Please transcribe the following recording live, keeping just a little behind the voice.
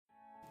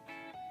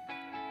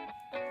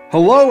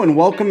Hello and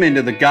welcome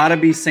into the Gotta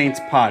Be Saints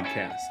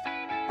podcast.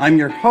 I'm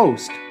your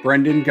host,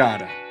 Brendan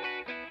Gotta.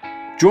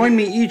 Join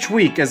me each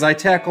week as I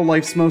tackle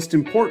life's most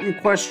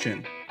important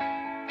question: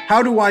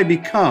 how do I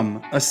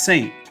become a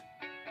saint?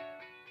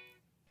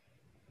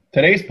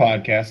 Today's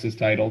podcast is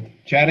titled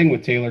Chatting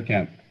with Taylor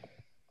Kemp.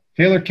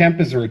 Taylor Kemp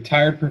is a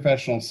retired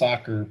professional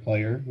soccer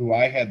player who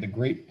I had the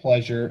great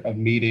pleasure of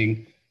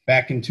meeting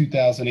back in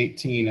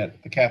 2018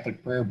 at the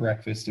Catholic Prayer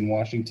Breakfast in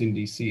Washington,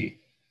 D.C.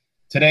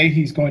 Today,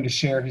 he's going to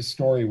share his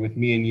story with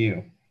me and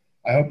you.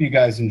 I hope you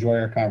guys enjoy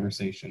our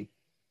conversation.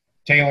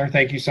 Taylor,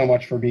 thank you so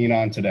much for being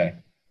on today.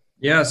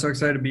 Yeah, so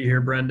excited to be here,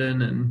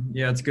 Brendan. And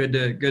yeah, it's good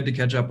to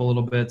catch up a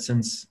little bit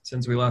since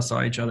we last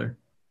saw each other.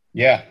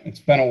 Yeah, it's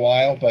been a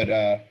while, but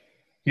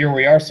here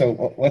we are.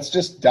 So let's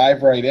just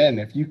dive right in.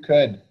 If you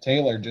could,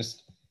 Taylor,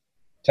 just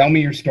tell me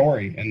your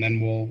story, and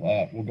then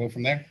we'll go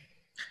from there.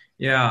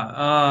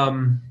 Yeah.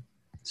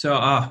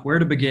 So where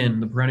to begin?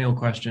 The perennial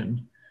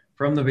question.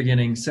 From the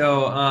beginning.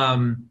 So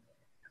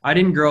I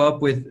didn't grow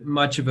up with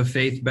much of a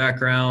faith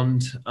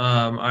background.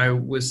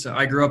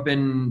 I grew up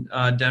in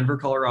Denver,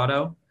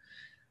 Colorado.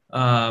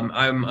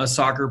 I'm a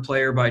soccer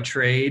player by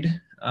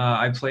trade.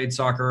 I played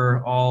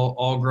soccer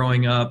all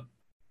growing up,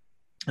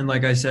 and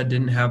like I said,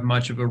 didn't have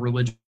much of a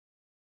religion.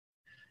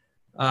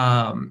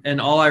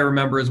 And all I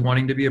remember is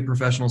wanting to be a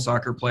professional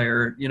soccer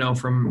player,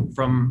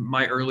 from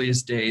my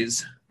earliest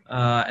days.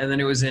 And then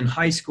it was in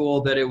high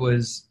school that it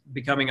was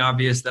becoming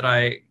obvious that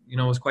I,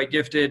 was quite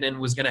gifted and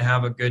was going to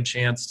have a good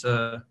chance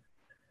to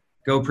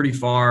go pretty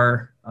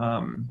far.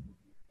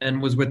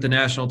 And was with the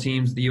national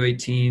teams, the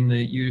U18,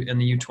 and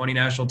the U20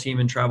 national team,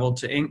 and traveled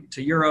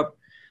to Europe,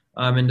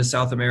 and to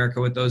South America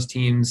with those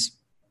teams.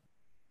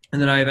 And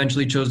then I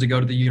eventually chose to go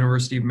to the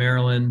University of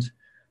Maryland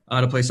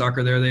to play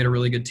soccer there. They had a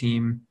really good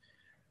team.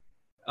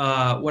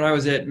 When I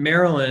was at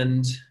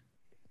Maryland,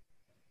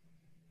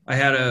 I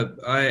had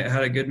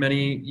a good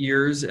many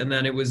years, and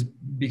then it was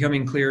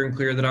becoming clearer and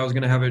clearer that I was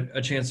going to have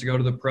a chance to go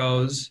to the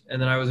pros. And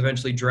then I was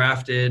eventually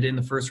drafted in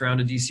the first round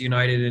of DC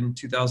United in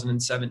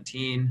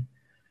 2017.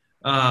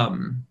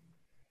 And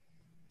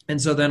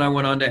so then I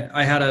went on to,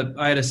 I had a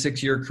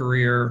 6-year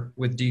career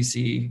with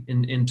DC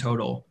in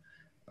total.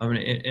 And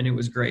it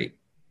was great.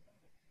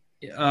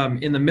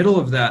 In the middle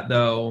of that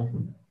though,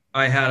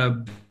 I had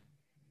a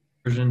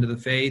version to the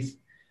faith.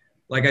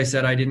 Like I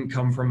said, I didn't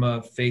come from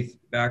a faith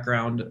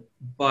background,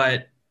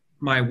 but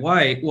my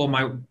wife,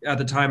 at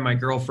the time, my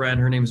girlfriend,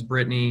 her name's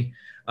Brittany.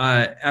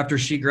 After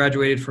she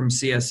graduated from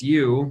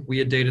CSU, we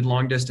had dated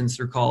long distance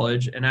through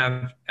college. And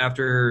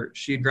after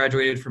she had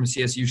graduated from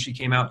CSU, she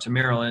came out to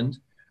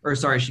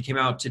she came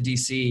out to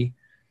DC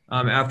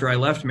after I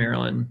left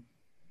Maryland.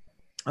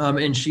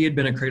 And she had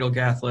been a cradle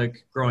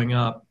Catholic growing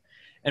up.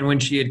 And when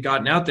she had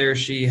gotten out there,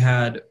 she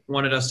had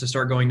wanted us to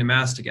start going to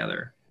Mass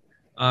together.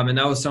 And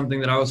that was something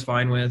that I was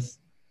fine with.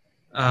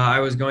 I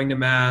was going to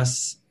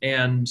Mass,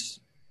 and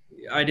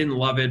I didn't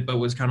love it, but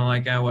was kind of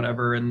like,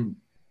 whatever. And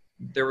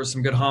there were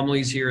some good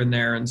homilies here and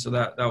there, and so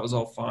that was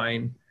all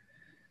fine.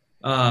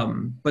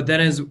 But then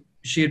as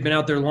she had been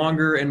out there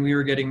longer and we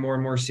were getting more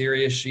and more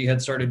serious, we had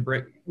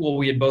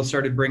both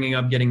started bringing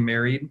up getting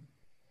married.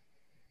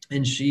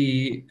 And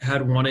she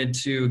had wanted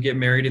to get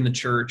married in the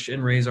church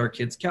and raise our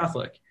kids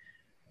Catholic.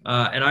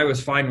 And I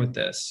was fine with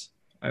this.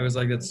 I was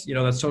like, that's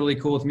totally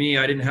cool with me.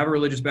 I didn't have a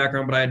religious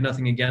background, but I had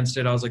nothing against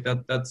it. I was like,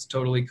 that's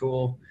totally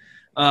cool.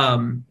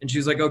 And she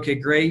was like, okay,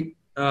 great.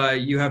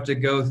 You have to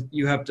go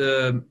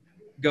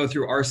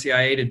through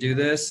RCIA to do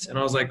this. And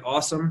I was like,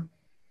 awesome.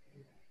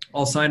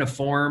 I'll sign a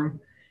form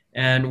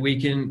and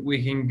we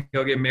can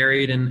go get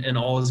married and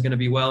all is going to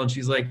be well. And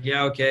she's like,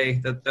 yeah,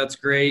 okay, that's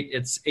great.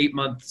 It's 8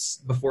 months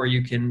before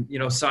you can,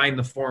 sign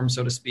the form,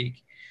 so to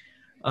speak.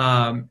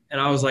 And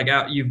I was like,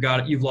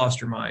 you've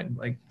lost your mind.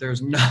 Like,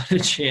 there's not a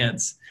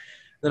chance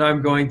that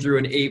I'm going through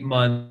an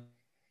 8-month.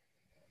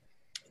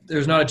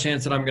 There's not a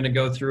chance that I'm going to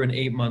go through an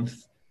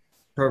 8-month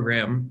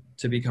program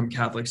to become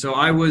Catholic. So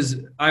I was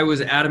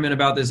adamant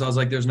about this. I was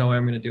like, there's no way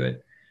I'm going to do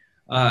it.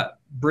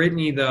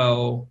 Brittany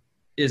though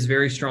is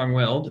very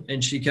strong-willed,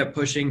 and she kept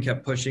pushing.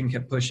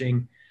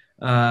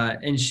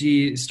 And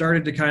she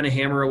started to kind of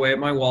hammer away at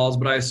my walls,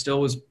 but I still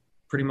was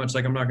pretty much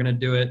like, I'm not going to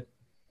do it.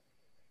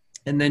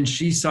 And then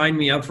she signed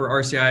me up for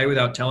RCIA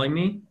without telling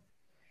me.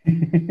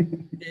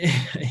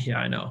 Yeah,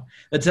 I know.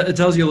 It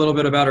tells you a little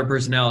bit about her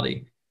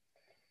personality.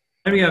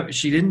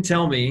 She didn't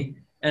tell me.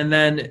 And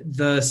then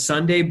the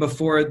Sunday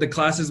before, the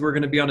classes were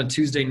going to be on a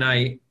Tuesday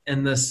night.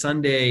 And the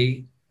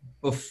Sunday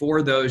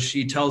before those,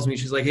 she tells me,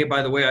 she's like, hey,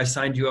 by the way, I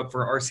signed you up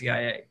for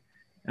RCIA.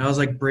 And I was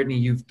like, Brittany,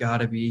 you've got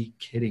to be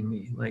kidding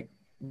me. Like,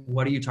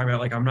 what are you talking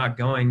about? Like, I'm not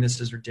going. This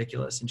is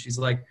ridiculous. And she's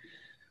like,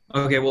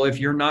 okay, well, if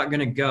you're not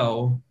going to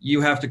go, you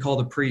have to call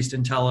the priest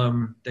and tell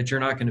him that you're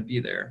not going to be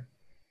there.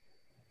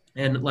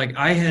 And like,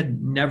 I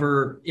had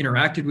never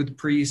interacted with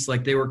priests.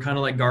 Like, they were kind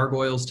of like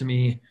gargoyles to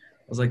me.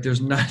 I was like,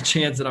 there's not a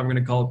chance that I'm going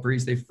to call a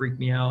priest. They freak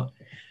me out.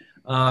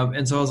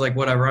 And so I was like,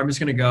 whatever, I'm just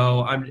going to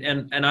go.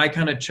 And I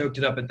kind of choked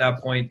it up at that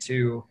point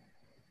to,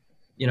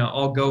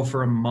 I'll go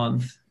for a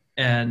month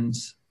and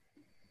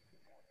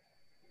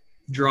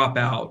drop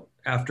out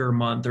after a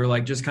month, or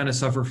like just kind of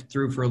suffer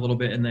through for a little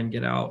bit and then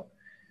get out.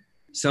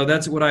 So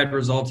that's what I had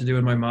resolved to do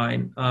in my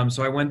mind.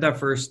 So I went that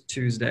first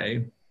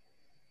Tuesday,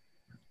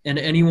 and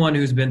anyone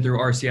who's been through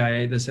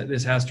RCIA,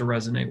 this has to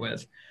resonate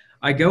with.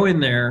 I go in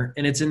there,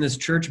 and it's in this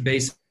church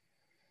base.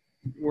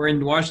 We're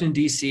in Washington,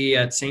 D.C.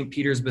 at St.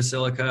 Peter's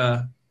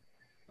Basilica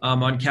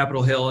on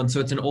Capitol Hill. And so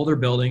it's an older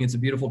building. It's a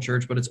beautiful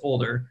church, but it's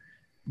older.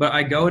 But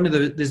I go into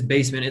this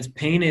basement. It's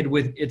painted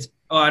with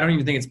I don't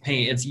even think it's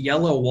paint. It's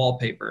yellow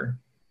wallpaper.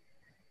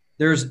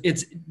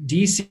 It's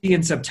DC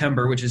in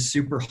September, which is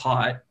super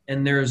hot,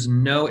 and there's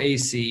no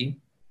AC.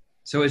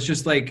 So it's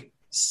just like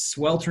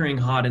sweltering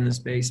hot in this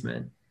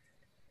basement.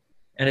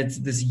 And it's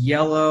this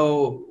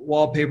yellow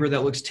wallpaper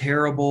that looks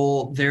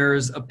terrible.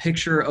 There's a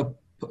picture of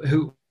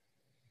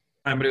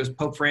but it was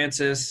Pope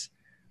Francis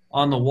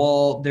on the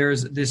wall.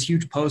 There's this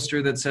huge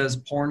poster that says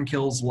 "Porn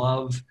kills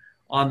love"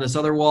 on this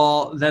other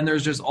wall. Then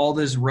there's just all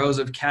these rows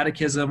of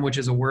catechism, which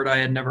is a word I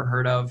had never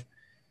heard of.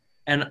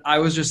 And I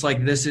was just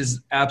like, this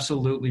is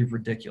absolutely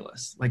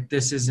ridiculous. Like,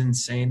 this is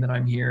insane that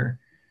I'm here.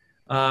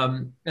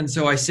 And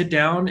so I sit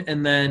down,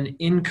 and then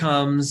in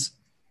comes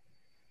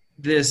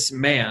this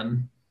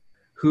man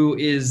who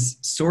is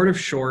sort of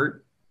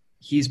short.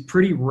 He's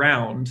pretty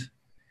round,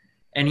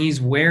 and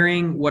he's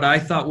wearing what I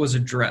thought was a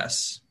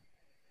dress.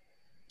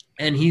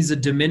 And he's a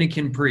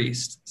Dominican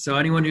priest. So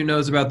anyone who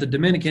knows about the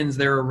Dominicans,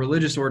 they're a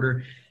religious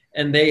order,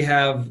 and they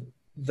have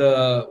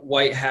the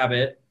white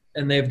habit,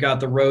 and they've got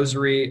the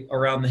rosary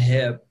around the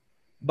hip.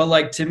 But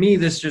like, to me,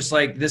 this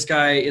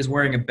guy is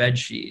wearing a bed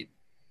sheet.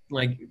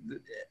 Like,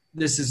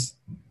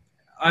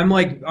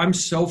 I'm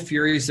so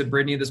furious at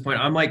Brittany at this point.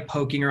 I'm like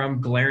poking her,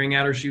 I'm glaring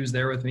at her. She was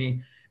there with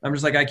me. I'm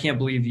just like, I can't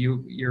believe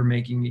you're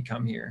making me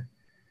come here.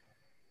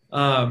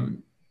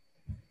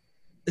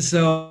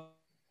 So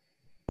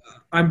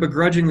I'm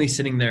begrudgingly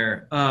sitting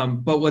there.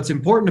 But what's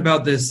important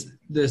about this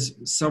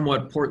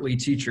somewhat portly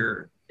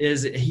teacher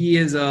is he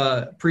is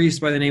a priest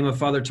by the name of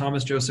Father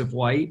Thomas Joseph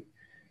White,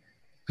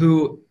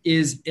 who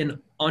is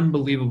an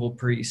unbelievable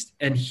priest.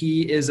 And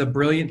he is a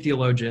brilliant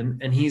theologian.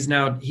 And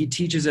he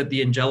teaches at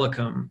the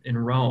Angelicum in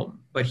Rome,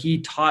 but he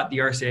taught the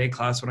RCIA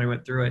class when I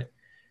went through it.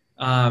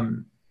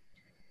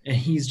 And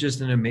he's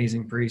just an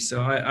amazing priest.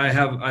 So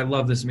I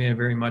love this man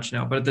very much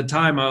now. But at the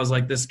time I was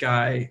like, this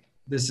guy,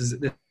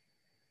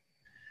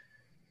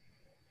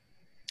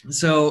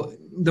 So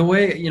the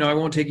way, I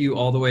won't take you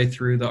all the way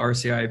through the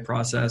RCI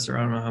process, or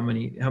I don't know how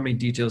many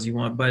details you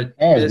want, but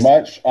as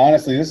much.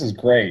 Honestly, this is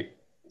great.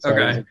 So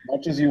okay. As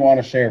much as you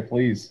want to share,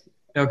 please.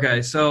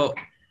 Okay. So,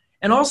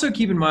 and also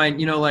keep in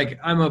mind, like,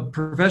 I'm a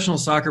professional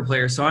soccer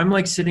player. So I'm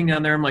like sitting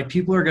down there. I'm like,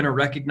 people are going to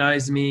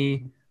recognize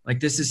me. Like,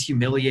 this is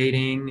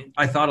humiliating.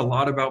 I thought a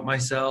lot about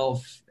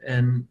myself,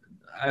 and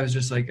I was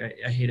just like,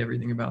 I hate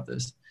everything about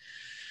this.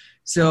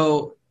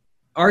 So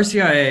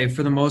RCIA,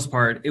 for the most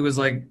part, it was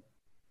like,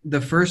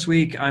 the first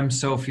week, I'm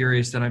so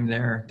furious that I'm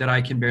there that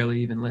I can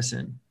barely even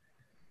listen.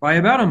 By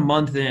about a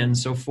month in,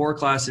 so 4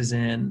 classes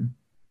in,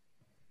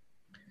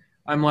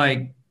 I'm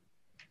like,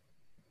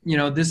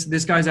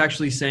 this guy's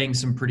actually saying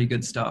some pretty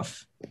good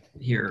stuff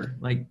here.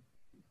 Like,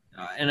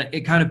 and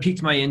it kind of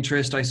piqued my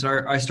interest. I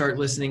start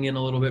listening in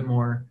a little bit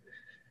more.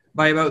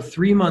 By about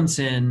 3 months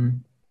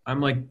in, I'm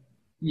like,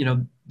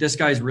 this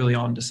guy's really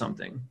onto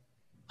something.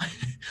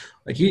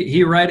 Like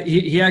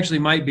he actually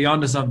might be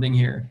onto something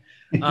here.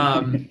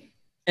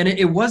 And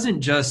it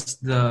wasn't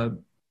just the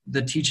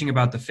teaching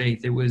about the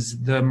faith. It was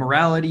the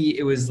morality.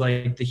 It was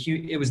like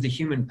it was the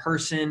human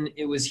person.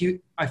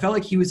 I felt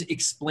like he was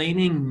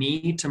explaining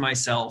me to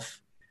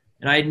myself,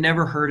 and I had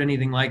never heard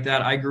anything like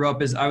that. I grew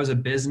up I was a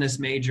business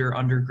major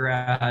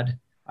undergrad.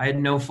 I had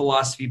no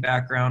philosophy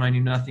background. I knew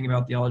nothing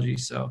about theology.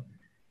 So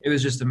it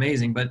was just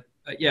amazing. But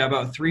yeah,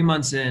 about 3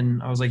 months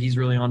in, I was like, he's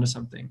really onto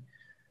something.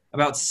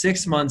 About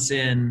 6 months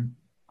in,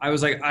 I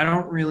was like, I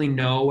don't really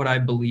know what I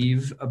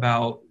believe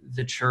about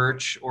the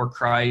church or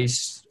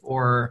Christ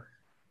or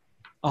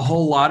a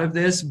whole lot of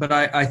this, but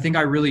I think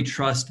I really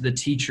trust the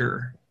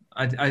teacher.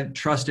 I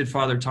trusted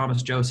Father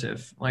Thomas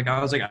Joseph. Like,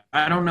 I was like,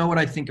 I don't know what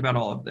I think about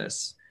all of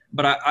this,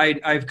 but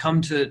I've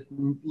come to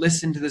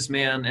listen to this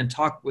man and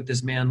talk with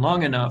this man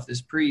long enough,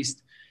 this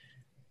priest,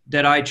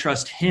 that I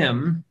trust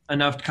him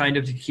enough kind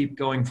of to keep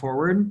going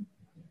forward.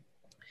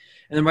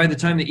 And then by the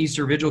time the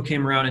Easter Vigil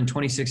came around in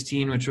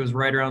 2016, which was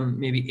right around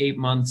maybe 8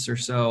 months or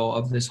so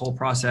of this whole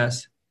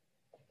process,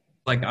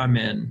 like, I'm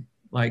in.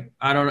 Like,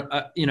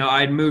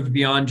 I'd moved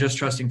beyond just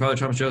trusting Father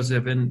Thomas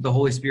Joseph, and the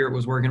Holy Spirit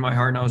was working in my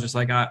heart, and I was just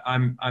like,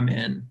 I'm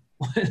in.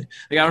 Like,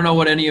 I don't know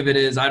what any of it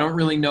is. I don't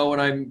really know what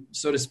I'm,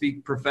 so to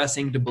speak,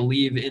 professing to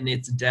believe in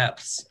its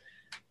depths.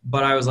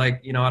 But I was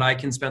like, you know what, I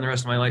can spend the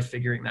rest of my life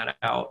figuring that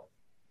out.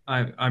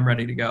 I'm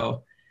ready to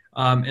go.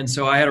 And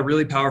so I had a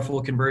really powerful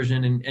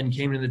conversion and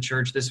came to the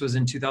church. This was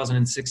in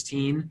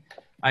 2016.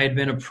 I had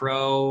been a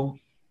pro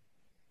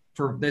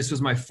this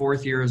was my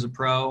 4th year as a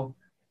pro.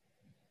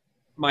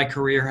 My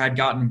career had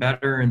gotten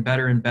better and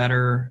better and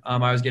better.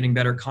 I was getting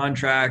better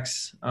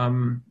contracts.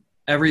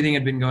 Everything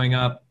had been going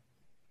up.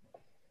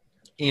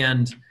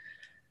 And,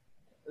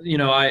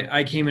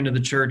 I came into the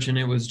church, and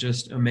it was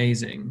just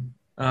amazing.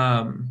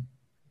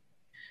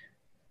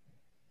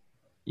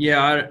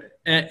 Yeah.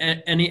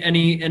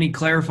 Any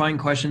clarifying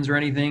questions or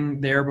anything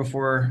there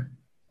before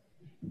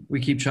we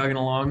keep chugging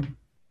along?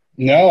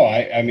 No,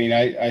 I mean,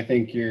 I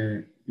think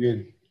you're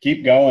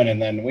keep going,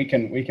 and then we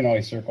can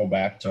always circle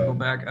back to. Circle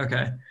back.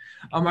 Okay.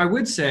 I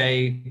would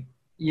say,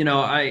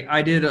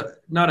 I did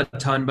not a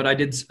ton, but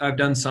I've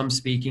done some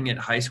speaking at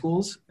high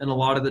schools. And a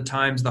lot of the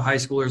times the high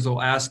schoolers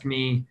will ask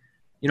me,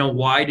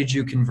 why did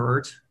you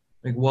convert?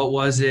 Like, what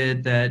was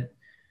it that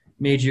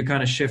made you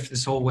kind of shift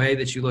this whole way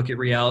that you look at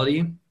reality?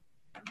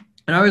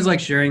 And I always like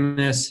sharing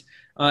this,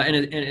 and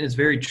it's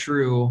very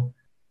true.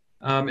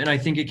 And I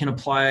think it can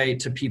apply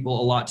to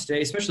people a lot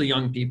today, especially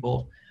young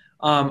people.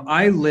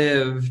 I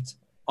lived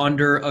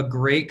under a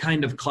great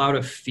kind of cloud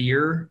of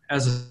fear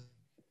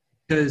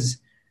because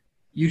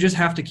you just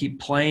have to keep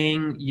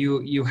playing.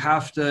 You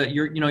have to,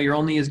 you're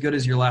only as good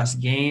as your last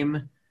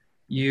game.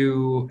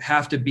 You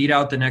have to beat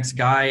out the next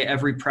guy.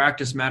 Every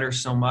practice matters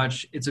so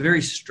much. It's a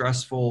very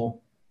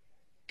stressful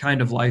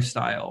kind of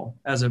lifestyle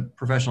as a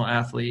professional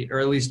athlete, or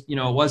at least, it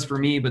was for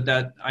me, but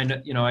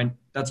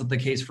that's the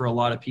case for a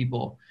lot of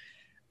people.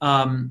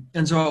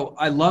 And so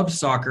I loved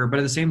soccer, but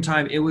at the same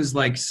time, it was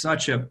like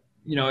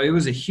it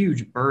was a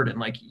huge burden.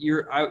 Like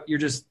you're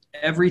just,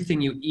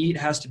 everything you eat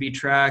has to be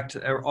tracked,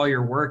 all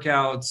your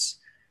workouts.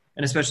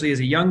 And especially as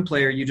a young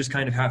player, you just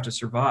kind of have to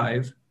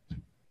survive.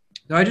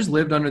 So I just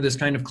lived under this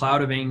kind of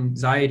cloud of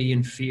anxiety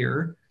and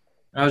fear.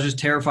 I was just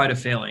terrified of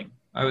failing.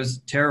 I was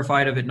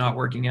terrified of it not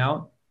working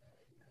out.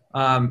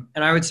 And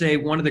I would say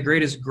one of the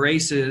greatest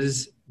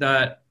graces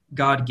that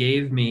God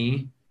gave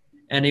me,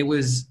 and it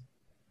was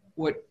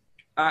what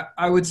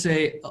I would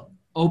say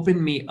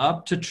opened me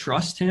up to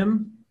trust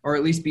him, or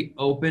at least be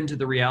open to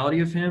the reality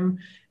of him,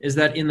 is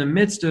that in the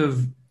midst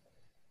of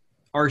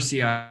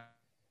RCI,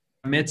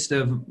 midst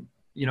of,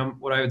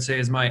 what I would say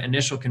is my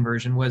initial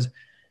conversion, was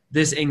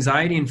this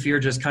anxiety and fear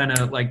just kind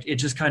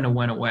of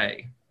went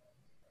away.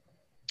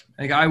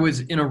 Like I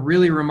was, in a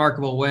really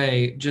remarkable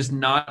way, just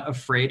not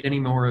afraid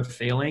anymore of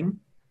failing.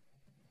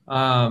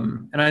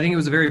 And I think it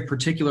was a very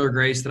particular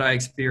grace that I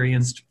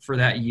experienced for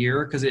that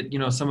year, because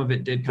some of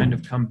it did kind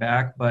of come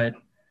back, but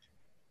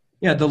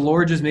yeah, the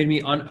Lord just made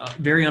me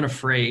very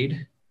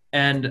unafraid.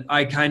 And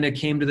I kind of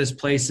came to this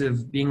place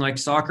of being like,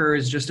 soccer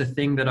is just a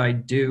thing that I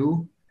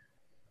do,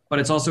 but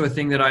it's also a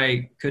thing that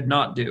I could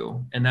not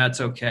do, and that's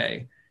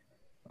okay.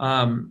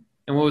 And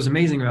what was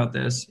amazing about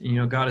this,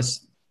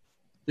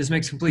 this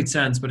makes complete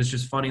sense, but it's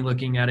just funny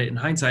looking at it in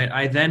hindsight.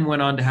 I then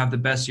went on to have the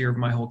best year of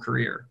my whole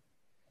career,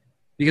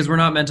 because we're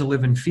not meant to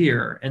live in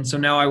fear. And so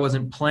now I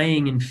wasn't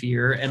playing in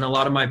fear, and a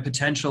lot of my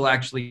potential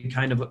actually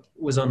kind of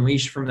was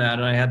unleashed from that.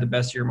 And I had the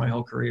best year of my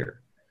whole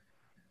career.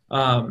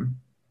 So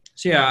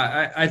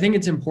yeah, I think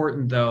it's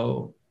important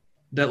though,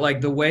 that like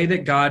the way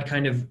that God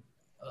kind of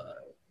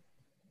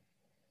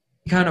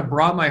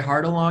brought my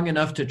heart along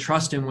enough to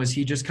trust him was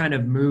he just kind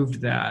of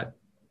moved that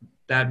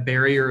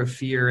barrier of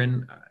fear.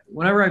 And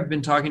whenever I've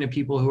been talking to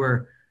people who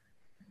are,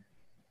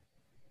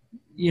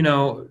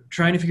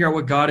 trying to figure out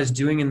what God is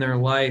doing in their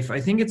life,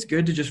 I think it's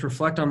good to just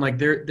reflect on like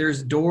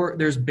there's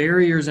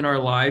barriers in our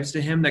lives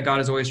to him that God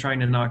is always trying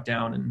to knock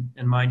down,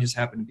 and mine just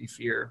happened to be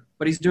fear.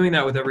 But he's doing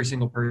that with every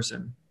single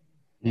person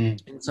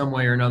in some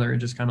way or another. It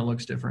just kind of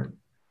looks different.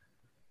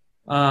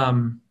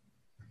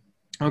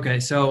 Okay,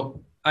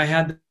 so I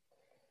had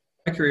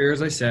my career,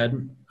 as I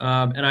said,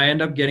 and I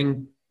end up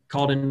getting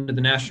called into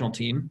the national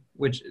team,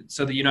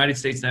 the United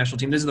States national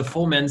team. This is the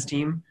full men's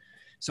team.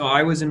 So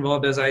I was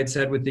involved, as I had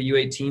said, with the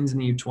U18s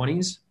and the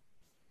U20s.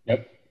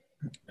 Yep.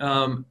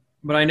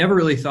 But I never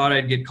really thought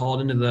I'd get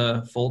called into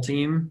the full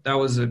team. That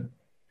was kind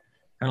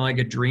of like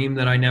a dream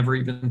that I never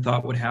even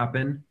thought would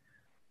happen.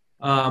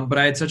 But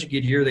I had such a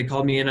good year. They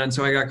called me in, and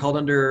so I got called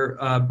under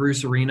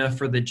Bruce Arena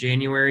for the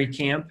January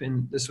camp,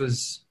 and this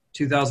was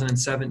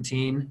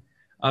 2017.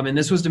 And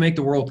this was to make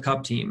the World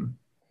Cup team.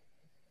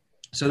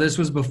 So this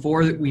was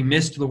before we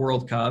missed the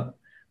World Cup,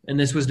 and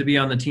this was to be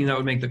on the team that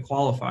would make the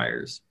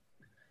qualifiers.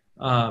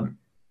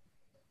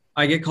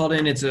 I get called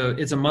in. It's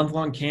a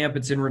month-long camp.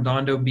 It's in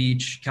Redondo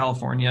Beach,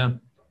 California.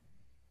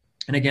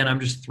 And again, I'm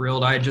just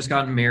thrilled. I had just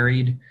gotten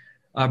married.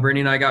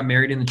 Brittany and I got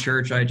married in the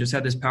church. I just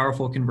had this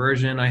powerful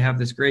conversion. I have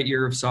this great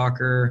year of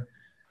soccer.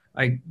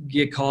 I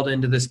get called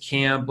into this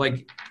camp,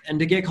 and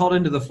to get called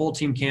into the full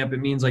team camp, it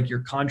means like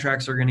your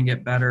contracts are going to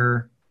get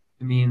better.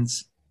 It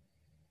means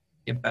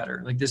get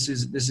better. Like this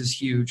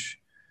is huge.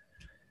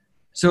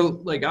 So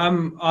like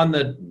I'm on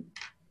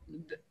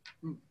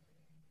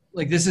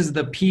this is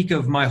the peak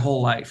of my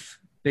whole life,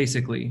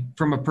 basically,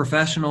 from a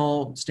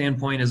professional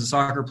standpoint as a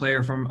soccer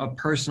player, from a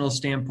personal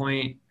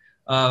standpoint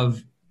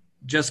of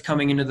just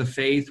coming into the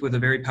faith with a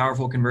very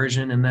powerful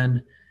conversion, and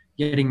then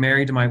getting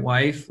married to my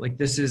wife. Like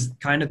this is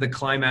kind of the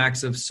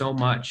climax of so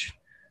much.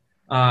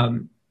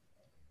 And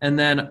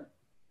then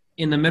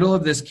in the middle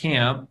of this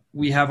camp,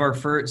 we have our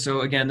first,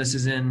 so again, this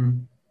is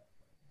in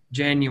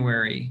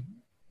January,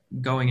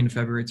 going into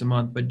February, it's a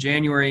month, but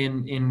January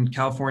in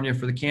California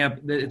for the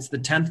camp, it's the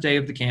 10th day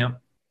of the camp,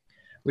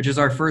 which is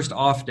our first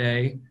off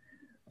day.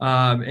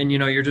 And,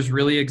 you're just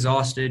really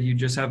exhausted.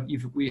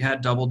 We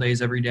had double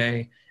days every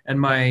day. And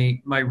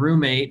my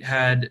roommate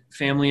had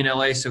family in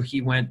LA, so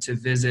he went to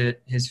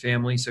visit his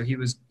family. So he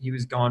was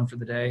gone for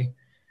the day.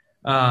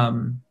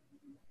 And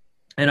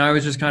I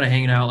was just kind of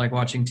hanging out, like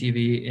watching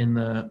TV in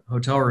the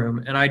hotel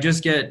room. And I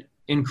just get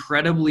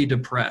incredibly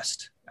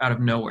depressed out of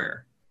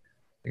nowhere.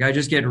 Like I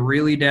just get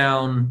really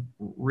down,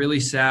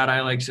 really sad.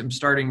 I'm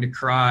starting to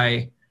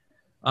cry.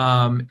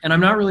 And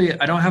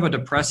I don't have a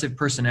depressive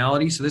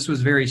personality. So this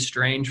was very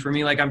strange for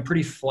me. Like I'm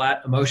pretty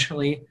flat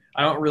emotionally.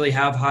 I don't really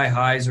have high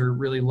highs or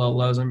really low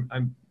lows.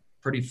 I'm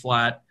pretty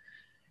flat.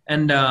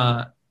 And,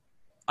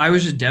 I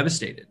was just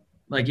devastated,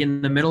 like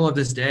in the middle of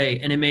this day,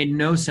 and it made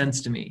no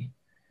sense to me.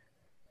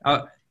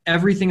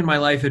 Everything in my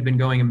life had been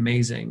going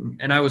amazing,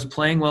 and I was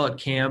playing well at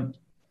camp,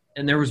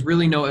 and there was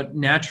really no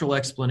natural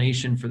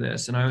explanation for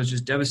this. And I was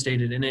just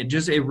devastated, and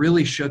it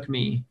really shook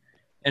me,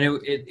 and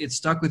it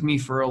stuck with me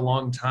for a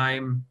long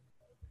time.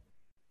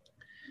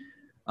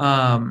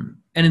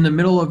 And in the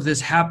middle of this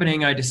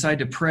happening, I decide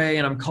to pray,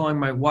 and I'm calling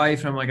my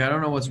wife, and I'm like, I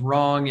don't know what's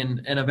wrong,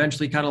 and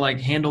eventually kind of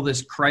like handle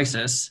this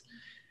crisis,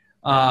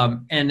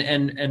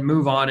 and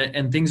move on,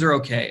 and things are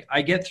okay.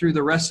 I get through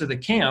the rest of the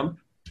camp,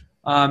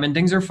 and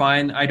things are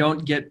fine. I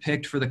don't get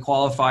picked for the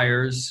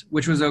qualifiers,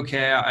 which was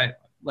okay. I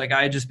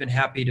had just been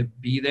happy to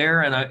be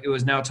there, and it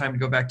was now time to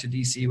go back to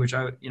DC, which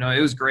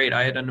it was great.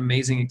 I had an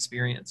amazing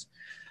experience.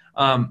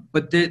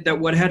 But that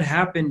what had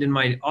happened in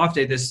my off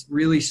day, this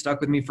really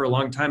stuck with me for a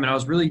long time. And I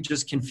was really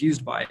just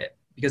confused by it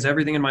because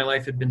everything in my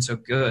life had been so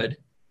good.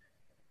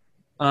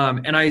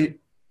 And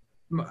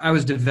I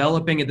was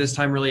developing at this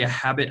time really a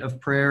habit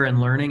of prayer and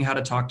learning how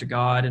to talk to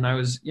God. And I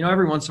was,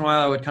 every once in a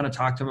while I would kind of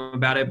talk to him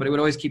about it, but it would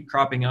always keep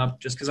cropping up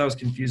just because I was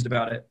confused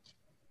about it.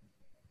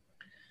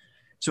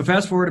 So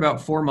fast forward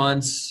about 4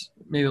 months,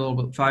 maybe a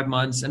little bit, 5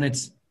 months. And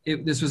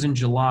this was in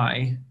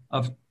July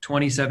of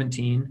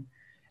 2017.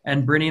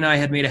 And Brittany and I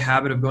had made a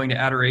habit of going to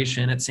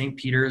adoration at St.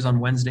 Peter's on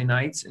Wednesday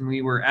nights. And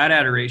we were at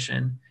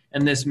adoration,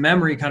 and this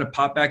memory kind of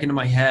popped back into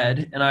my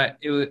head. And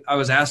I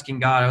was asking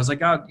God, I was like,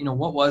 God,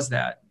 what was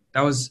that?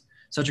 That was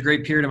such a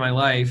great period of my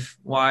life.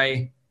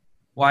 Why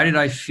did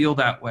I feel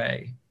that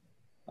way?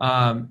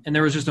 And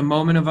there was just a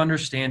moment of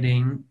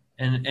understanding,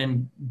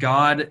 and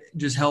God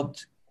just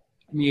helped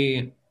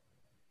me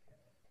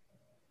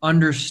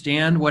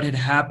understand what had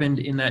happened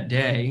in that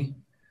day,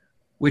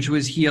 which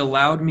was he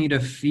allowed me to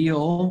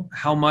feel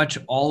how much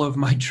all of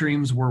my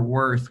dreams were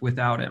worth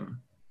without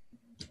him.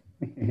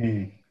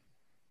 And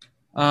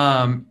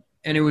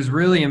it was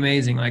really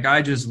amazing. Like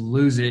I just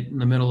lose it in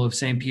the middle of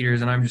St.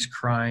 Peter's, and I'm just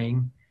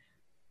crying.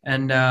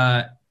 And,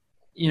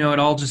 it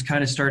all just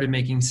kind of started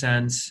making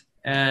sense.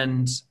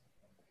 And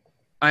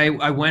I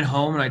went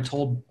home and I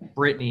told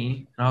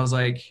Brittany, and I was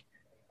like,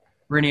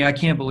 Brittany, I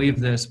can't believe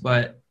this,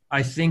 but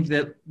I think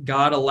that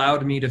God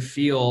allowed me to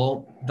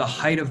feel the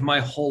height of my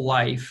whole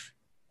life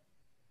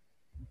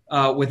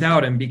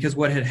without him, because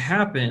what had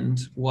happened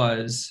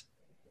was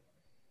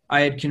I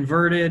had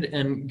converted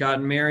and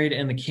gotten married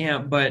in the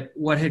camp. But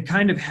what had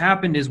kind of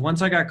happened is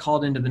once I got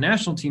called into the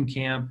national team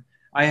camp,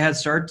 I had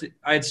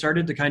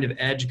started to kind of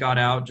edge God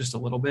out just a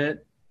little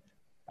bit.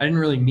 I didn't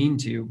really mean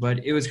to,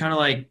 but it was kind of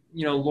like,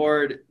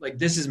 Lord, like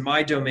this is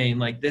my domain.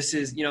 Like this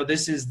is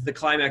the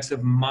climax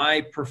of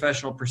my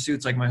professional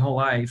pursuits, like my whole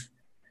life.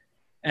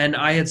 And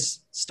I had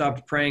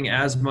stopped praying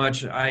as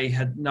much. I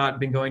had not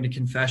been going to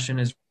confession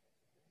as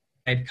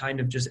I had kind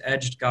of just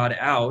edged God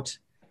out.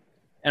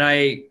 And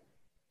I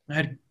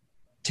had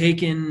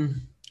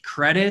taken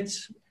credit,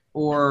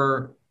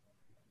 or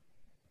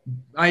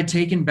I had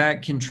taken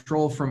back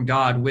control from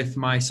God with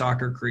my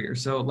soccer career.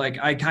 So like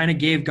I kind of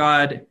gave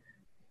God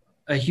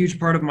a huge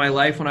part of my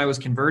life when I was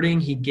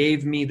converting. He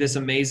gave me this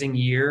amazing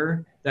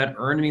year that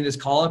earned me this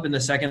call up. And the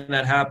second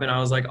that happened, I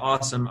was like,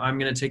 awesome, I'm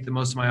going to take the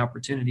most of my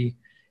opportunity.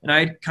 And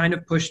I kind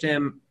of pushed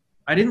him.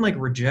 I didn't like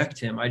reject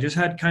him. I just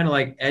had kind of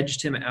like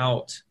edged him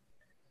out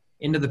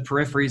into the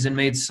peripheries and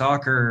made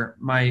soccer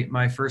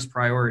my first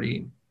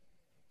priority.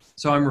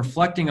 So I'm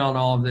reflecting on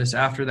all of this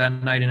after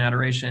that night in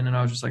adoration. And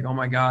I was just like, oh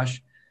my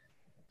gosh,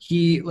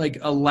 he like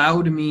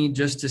allowed me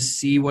just to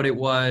see what it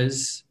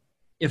was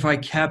if I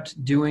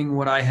kept doing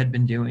what I had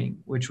been doing,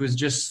 which was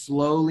just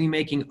slowly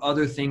making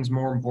other things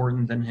more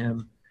important than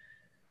him.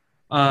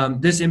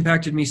 This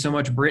impacted me so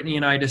much. Brittany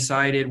and I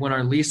decided when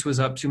our lease was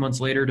up 2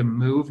 months later to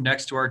move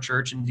next to our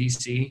church in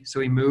DC. So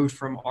we moved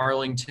from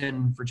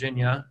Arlington,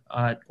 Virginia.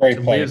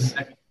 Great place.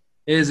 It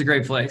is a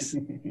great place.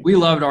 We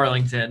loved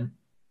Arlington.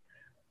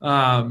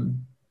 I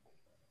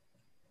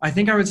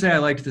think I would say I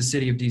liked the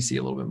city of DC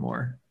a little bit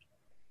more.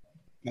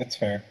 That's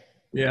fair.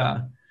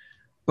 Yeah.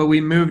 But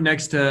we moved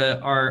next to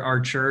our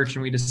church,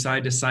 and we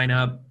decided to sign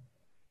up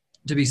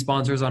to be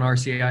sponsors on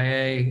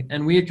RCIA.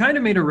 And we had kind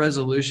of made a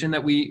resolution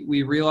that we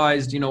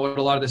realized, what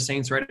a lot of the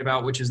saints write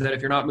about, which is that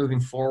if you're not moving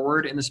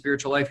forward in the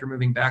spiritual life, you're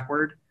moving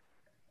backward.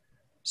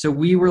 So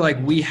we were like,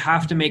 we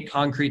have to make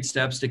concrete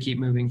steps to keep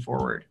moving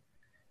forward.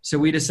 So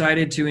we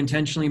decided to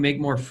intentionally make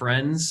more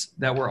friends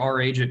that were our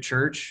age at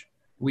church.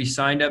 We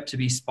signed up to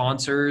be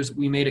sponsors.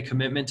 We made a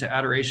commitment to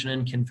adoration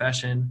and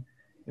confession.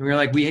 And we were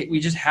like, we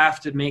just have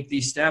to make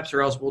these steps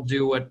or else we'll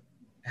do what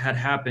had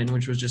happened,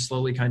 which was just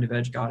slowly kind of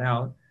edge God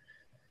out.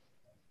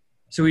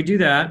 So we do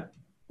that.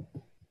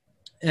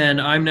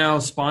 And I'm now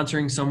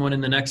sponsoring someone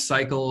in the next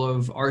cycle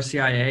of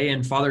RCIA,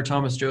 and Father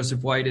Thomas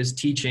Joseph White is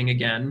teaching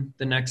again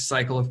the next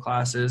cycle of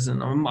classes.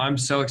 And I'm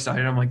so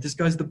excited. I'm like, this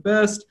guy's the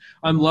best.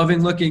 I'm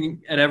loving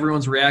looking at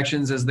everyone's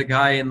reactions as the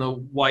guy in the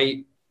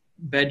white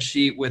bed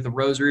sheet with a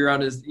rosary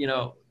around his,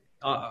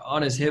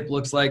 on his hip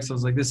looks like. So I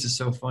was like, this is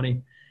so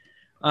funny.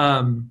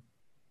 And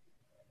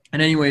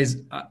anyways,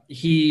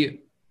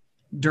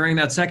 during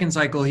that second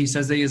cycle, he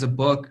says that he has a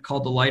book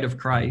called The Light of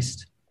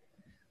Christ.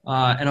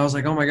 And I was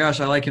like, oh my gosh,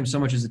 I like him so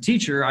much as a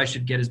teacher. I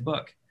should get his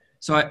book.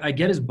 So I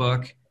get his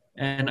book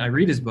and I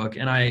read his book,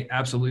 and I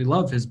absolutely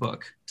love his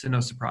book, to no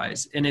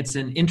surprise. And it's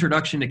an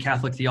introduction to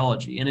Catholic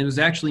theology. And it was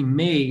actually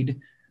made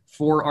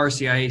for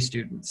RCIA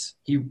students.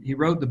 He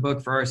wrote the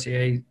book for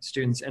RCIA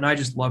students, and I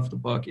just loved the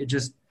book. It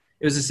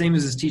was the same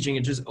as his teaching.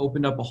 It just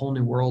opened up a whole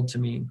new world to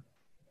me.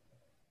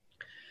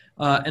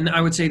 And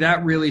I would say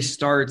that really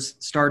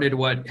started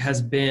what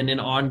has been an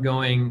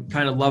ongoing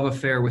kind of love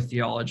affair with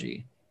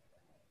theology.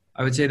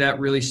 I would say that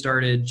really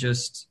started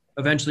just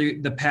eventually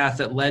the path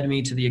that led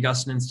me to the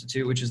Augustine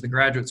Institute, which is the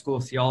Graduate School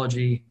of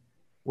Theology,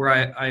 where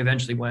I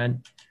eventually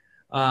went.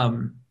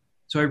 So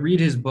I read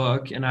his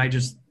book, and I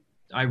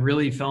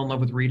really fell in love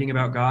with reading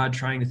about God,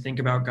 trying to think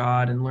about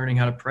God and learning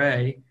how to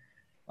pray.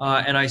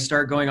 And I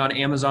start going on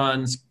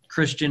Amazon's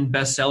Christian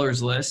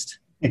bestsellers list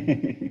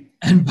and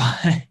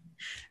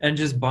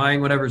just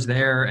buying whatever's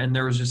there. And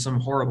there was just some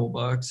horrible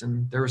books,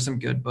 and there were some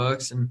good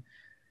books. And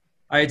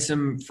I had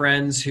some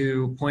friends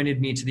who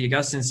pointed me to the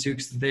Augustine Institute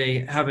because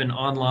they have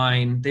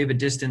a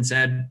distance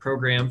ed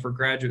program for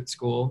graduate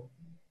school.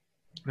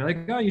 They're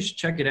like, oh, you should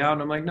check it out.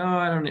 And I'm like, no,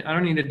 I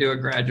don't need to do a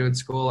graduate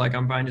school. Like,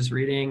 I'm fine just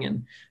reading.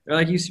 And they're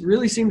like, you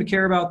really seem to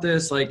care about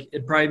this. Like,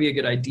 it'd probably be a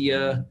good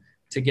idea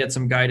to get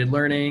some guided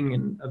learning.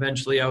 And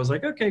eventually I was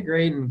like, okay,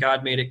 great. And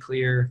God made it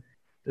clear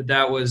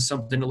that was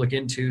something to look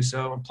into.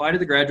 So I applied to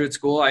the graduate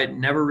school. I had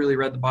never really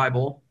read the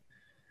Bible.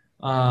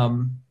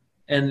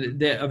 And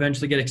they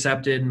eventually get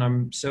accepted, and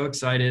I'm so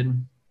excited.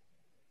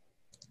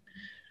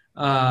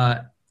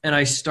 And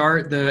I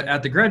start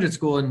at the graduate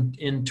school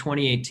in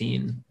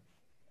 2018.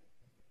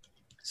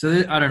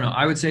 So I don't know.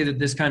 I would say that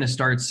this kind of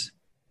starts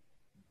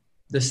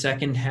the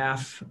second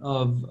half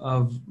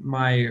of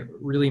my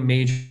really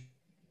major.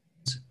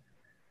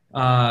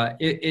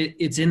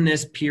 It's in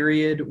this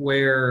period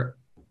where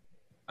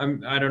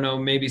I don't know,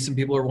 maybe some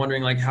people are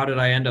wondering, like, how did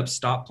I end up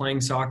stop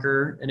playing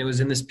soccer? And it was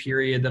in this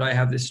period that I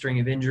have this string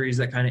of injuries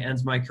that kind of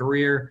ends my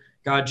career.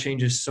 God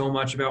changes so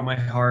much about my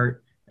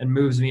heart and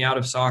moves me out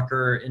of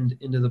soccer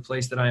into the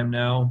place that I am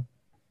now,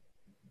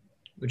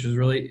 which is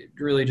really,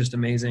 really just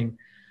amazing.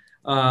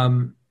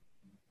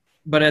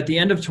 But at the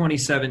end of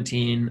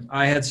 2017,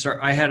 I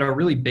had a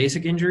really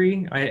basic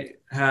injury. I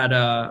had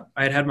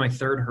my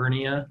third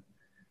hernia,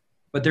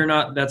 but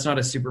that's not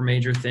a super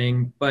major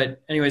thing.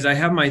 But anyways, I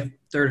have my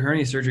third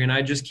hernia surgery, and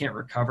I just can't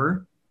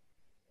recover.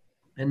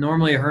 And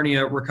normally a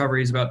hernia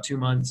recovery is about 2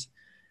 months.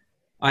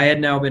 I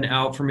had now been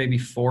out for maybe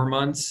 4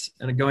 months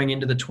and going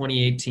into the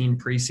 2018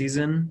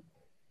 preseason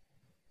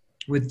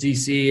with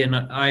DC, and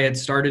I had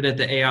started at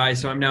the AI.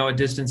 So I'm now a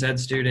distance ed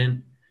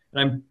student,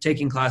 and I'm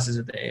taking classes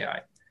at the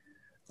AI.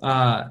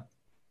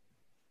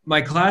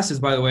 My classes,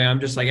 by the way, I'm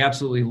just like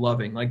absolutely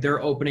loving. Like,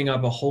 they're opening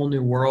up a whole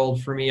new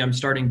world for me. I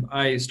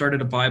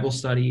started a Bible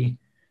study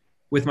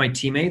with my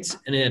teammates,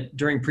 and it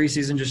during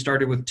preseason just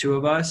started with 2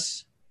 of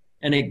us,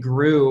 and it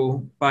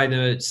grew by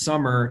the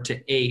summer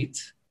to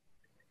 8.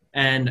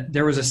 And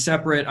there was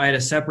I had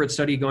a separate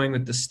study going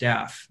with the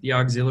staff, the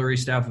auxiliary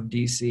staff of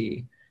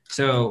DC.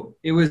 So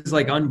it was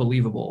like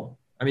unbelievable.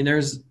 I mean,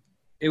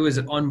 it was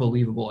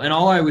unbelievable. And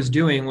all I was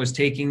doing was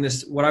taking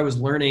what I was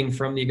learning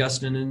from the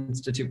Augustine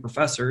Institute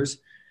professors,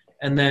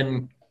 and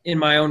then in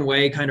my own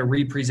way, kind of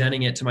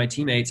representing it to my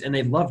teammates, and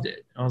they loved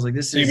it. I was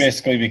like, so you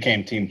basically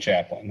became team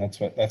chaplain. That's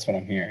what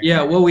I'm hearing.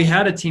 Yeah. Well, we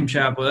had a team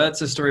chaplain. That's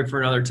a story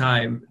for another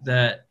time.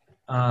 That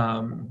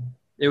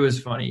it was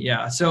funny.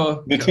 Yeah.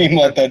 So the team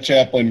let that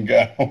chaplain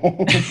go.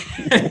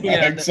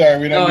 Yeah. I'm sorry.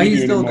 We don't. No, need he's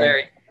you still anymore.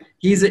 there.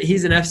 He's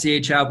an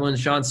FCA chaplain,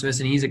 Sean Smith,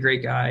 and he's a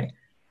great guy.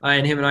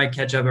 And him and I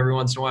catch up every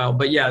once in a while.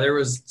 But yeah, there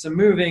was some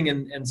moving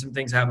and some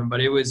things happened,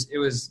 but it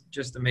was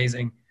just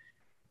amazing.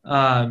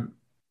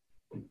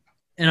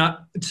 And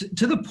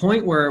to the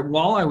point where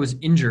while I was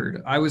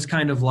injured, I was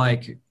kind of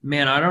like,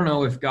 man, I don't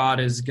know if God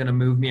is going to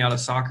move me out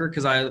of soccer,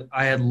 because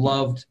I had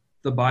loved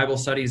the Bible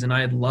studies, and I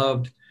had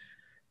loved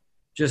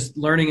just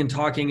learning and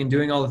talking and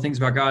doing all the things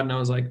about God. And I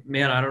was like,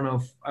 man, I don't know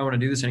if I want to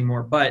do this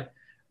anymore. But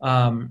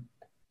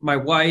my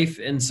wife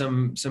and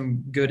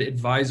some good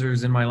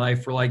advisors in my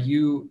life were like,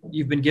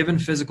 you've been given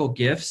physical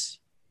gifts,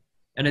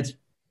 and it's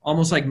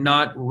almost like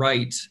not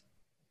right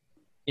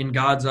in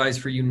God's eyes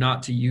for you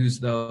not to use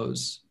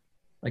those,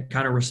 like,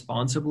 kind of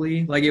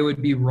responsibly. Like, it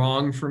would be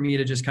wrong for me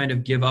to just kind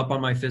of give up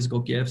on my physical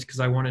gifts because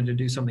I wanted to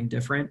do something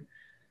different.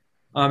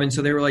 And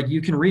so they were like,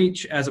 you can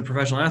reach as a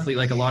professional athlete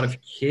like a lot of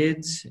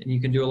kids, and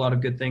you can do a lot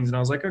of good things. And I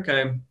was like,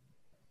 okay.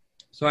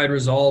 So I had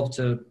resolved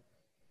to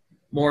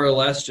more or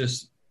less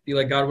just be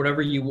like, God,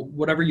 whatever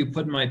you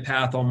put in my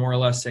path, I'll more or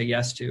less say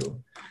yes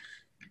to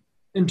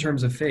in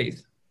terms of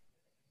faith.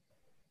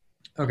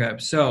 Okay,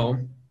 so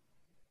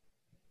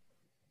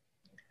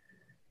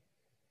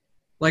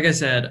like I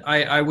said,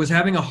 I was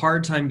having a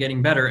hard time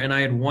getting better, and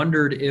I had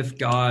wondered if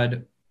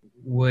God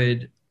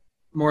would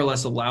more or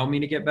less allow me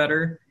to get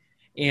better.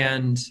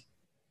 And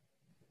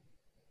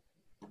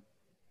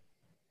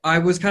I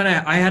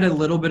had a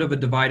little bit of a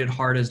divided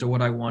heart as to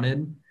what I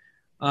wanted.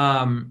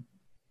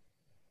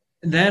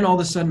 Then all of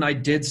a sudden I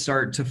did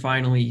start to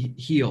finally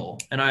heal.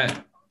 And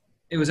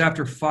it was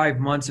after 5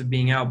 months of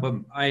being out, but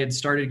I had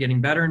started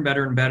getting better and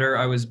better and better.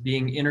 I was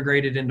being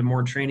integrated into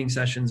more training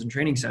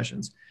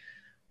sessions.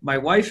 My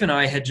wife and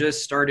I had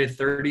just started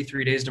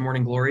 33 Days to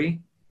Morning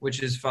Glory,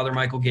 which is Father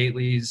Michael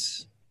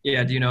Gately's.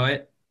 Yeah. Do you know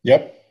it?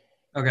 Yep.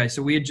 Okay.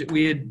 So we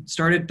had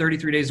started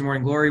 33 Days to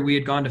Morning Glory. We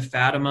had gone to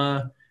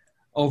Fatima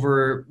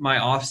over my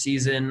off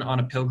season on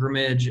a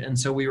pilgrimage. And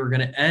so we were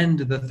going to end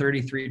the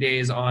 33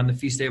 days on the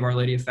feast day of Our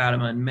Lady of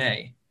Fatima in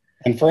May.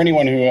 And for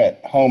anyone who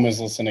at home is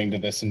listening to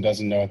this and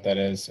doesn't know what that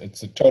is,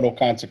 it's a total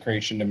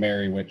consecration to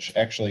Mary, which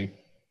actually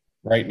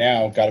right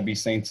now, Gotta Be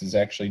Saints is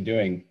actually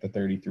doing the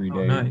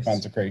 33-day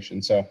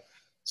consecration. So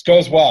this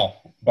goes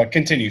well, but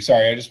continue.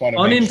 Sorry, I just want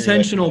to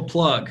unintentional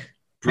plug,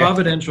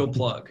 providential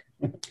plug.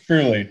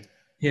 Truly.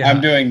 Yeah.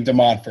 I'm doing De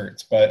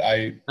Montfort's, but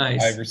I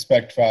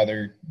respect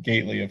Father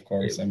Gately, of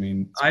course. I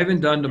mean, I haven't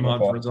done De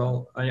Montfort's.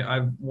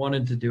 I've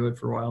wanted to do it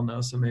for a while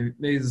now, so maybe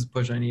this is a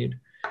push I need.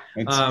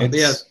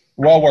 It's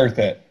well worth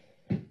it.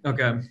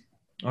 Okay,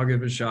 I'll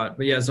give it a shot.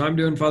 But yeah, so I'm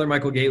doing Father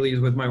Michael Gately's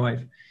with my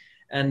wife,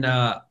 and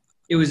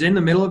it was in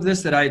the middle of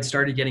this that I had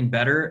started getting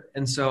better,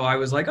 and so I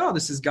was like, oh,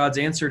 this is God's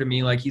answer to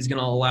me. Like, He's going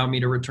to allow me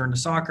to return to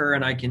soccer,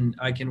 and I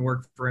can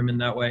work for Him in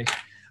that way.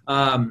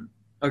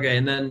 Okay,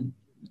 and then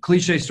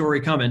cliche story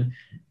coming.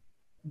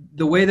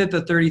 The way that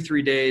the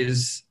 33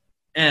 days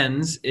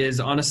ends is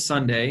on a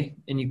Sunday,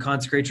 and you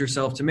consecrate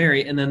yourself to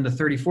Mary, and then the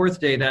 34th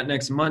day, that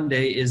next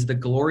Monday, is the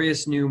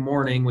glorious new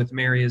morning with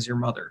Mary as your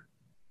mother.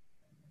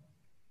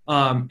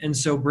 And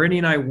so Brittany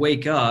and I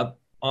wake up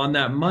on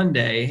that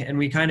Monday, and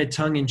we kind of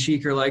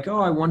tongue-in-cheek are like, oh,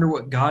 I wonder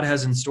what God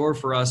has in store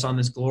for us on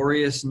this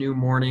glorious new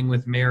morning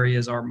with Mary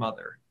as our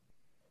mother.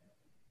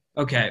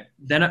 Okay,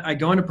 then I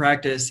go into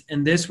practice,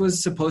 and this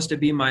was supposed to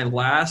be my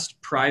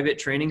last private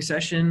training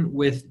session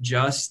with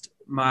just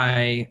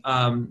my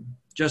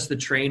just the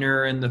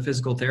trainer and the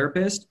physical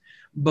therapist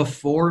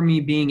before me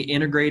being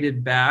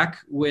integrated back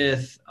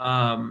with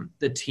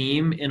the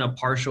team in a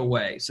partial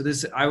way. So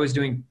I was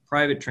doing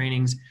private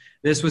trainings.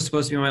 This was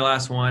supposed to be my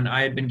last one.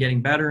 I had been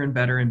getting better and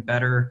better and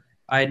better.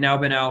 I had now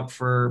been out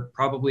for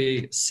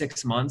probably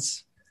 6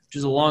 months, which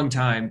is a long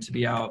time to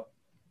be out,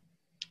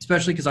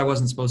 especially because I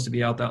wasn't supposed to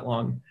be out that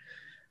long.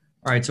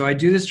 All right, so I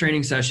do this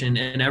training session,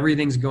 and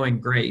everything's going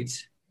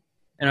great.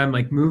 And I'm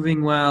like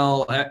moving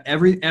well.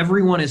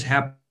 Everyone is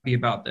happy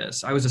about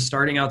this. I was a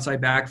starting outside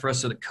back for us,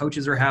 so the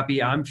coaches are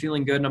happy. I'm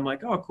feeling good, and I'm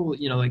like, oh, cool.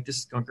 Like this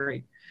is going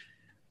great.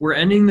 We're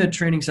ending the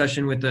training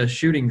session with a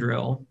shooting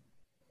drill.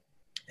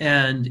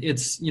 And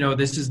it's,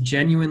 this is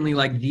genuinely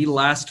like the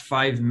last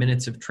 5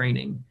 minutes of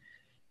training.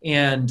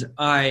 And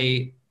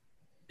I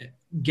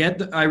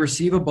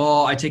receive a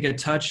ball. I take a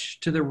touch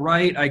to the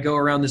right. I go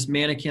around this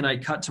mannequin. I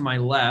cut to my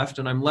left,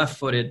 and I'm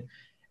left-footed.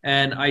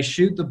 And I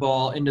shoot the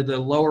ball into the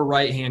lower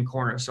right-hand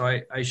corner. So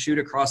I shoot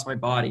across my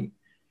body.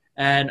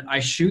 And I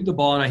shoot the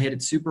ball, and I hit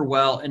it super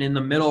well. And in the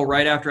middle,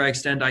 right after I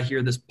extend, I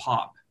hear this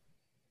pop.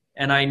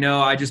 And I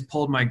know I just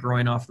pulled my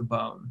groin off the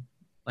bone.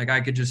 Like, I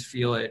could just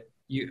feel it.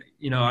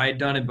 I had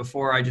done it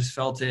before. I just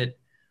felt it.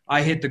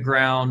 I hit the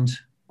ground.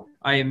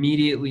 I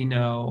immediately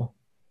know.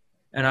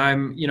 And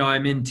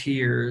I'm in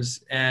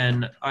tears,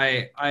 and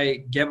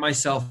I get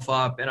myself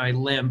up, and I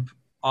limp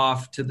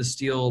off to the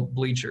steel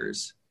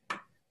bleachers.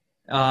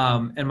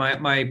 And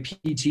my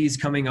PT's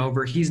coming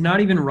over. He's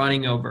not even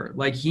running over.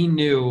 Like, he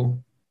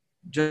knew,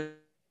 just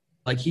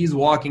like he's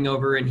walking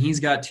over, and he's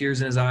got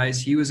tears in his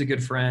eyes. He was a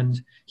good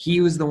friend.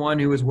 He was the one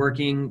who was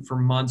working for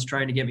months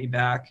trying to get me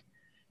back.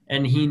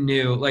 And he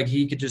knew, like,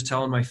 he could just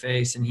tell in my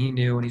face, and he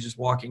knew, and he's just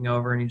walking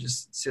over, and he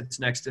just sits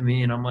next to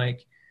me. And I'm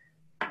like,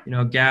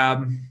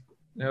 Gab,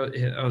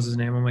 that was his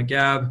name. I'm like,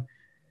 Gab,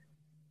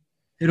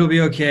 it'll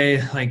be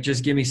okay. Like,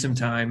 just give me some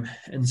time.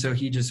 And so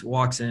he just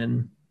walks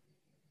in,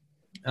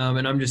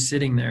 and I'm just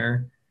sitting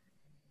there,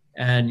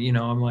 and,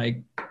 I'm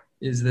like,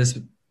 is this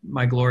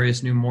my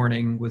glorious new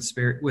morning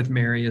with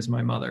Mary as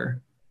my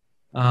mother?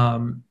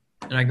 And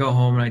I go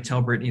home, and I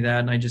tell Brittany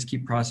that, and I just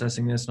keep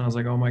processing this. And I was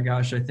like, oh my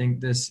gosh, I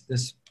think this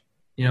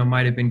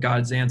might have been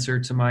God's answer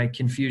to my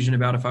confusion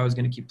about if I was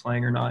going to keep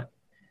playing or not.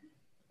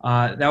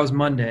 That was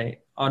Monday.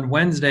 On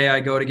Wednesday, I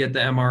go to get the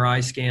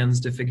MRI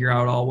scans to figure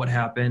out all what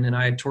happened, and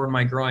I had torn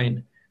my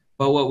groin.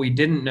 But what we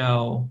didn't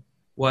know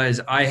was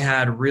I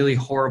had really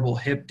horrible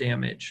hip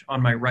damage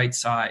on my right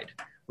side,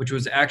 which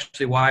was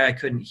actually why I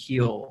couldn't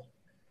heal,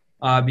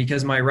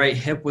 because my right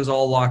hip was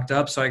all locked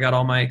up. So I got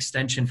all my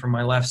extension from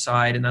my left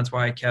side, and that's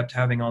why I kept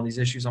having all these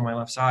issues on my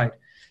left side.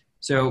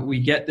 So we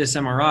get this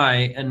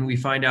MRI, and we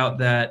find out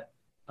that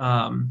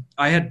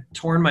I had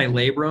torn my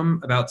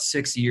labrum about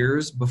 5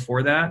 years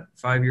before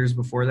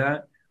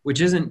that,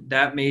 which isn't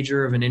that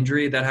major of an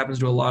injury. That happens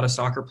to a lot of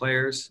soccer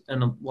players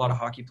and a lot of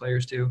hockey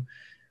players too.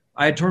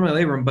 I had torn my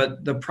labrum,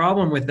 but the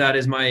problem with that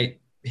is my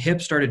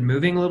hip started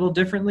moving a little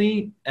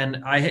differently.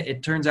 And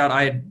it turns out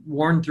I had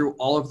worn through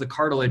all of the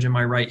cartilage in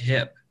my right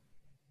hip.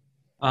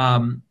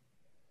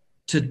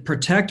 To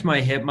protect my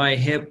hip,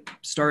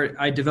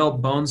 I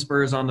developed bone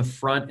spurs on the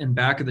front and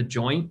back of the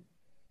joint.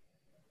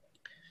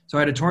 So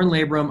I had a torn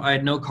labrum, I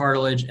had no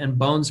cartilage, and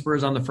bone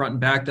spurs on the front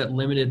and back that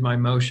limited my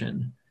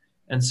motion.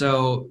 And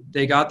so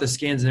they got the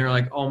scans and they were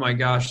like, oh my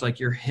gosh, like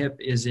your hip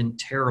is in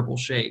terrible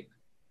shape.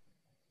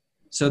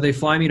 So they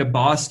fly me to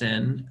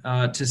Boston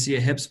to see a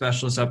hip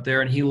specialist up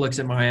there. And he looks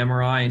at my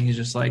MRI and he's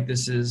just like,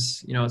 this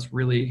is, it's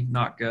really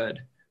not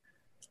good.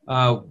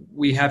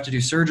 We have to do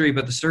surgery,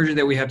 but the surgery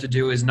that we have to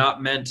do is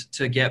not meant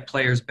to get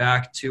players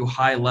back to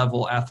high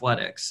level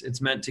athletics. It's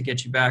meant to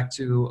get you back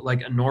to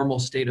like a normal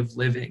state of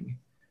living.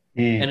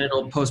 And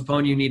it'll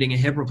postpone you needing a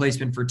hip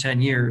replacement for 10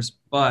 years,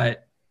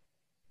 but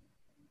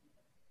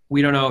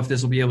we don't know if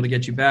this will be able to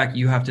get you back.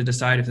 You have to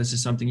decide if this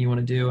is something you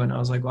want to do. And I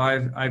was like,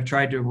 well, I've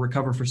tried to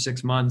recover for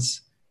 6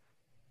 months.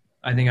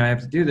 I think I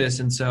have to do this.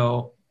 And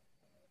so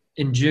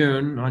on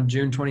June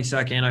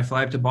 22nd, I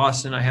fly up to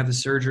Boston. I have the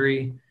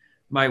surgery.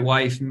 My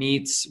wife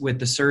meets with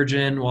the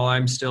surgeon while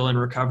I'm still in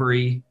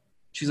recovery.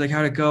 She's like,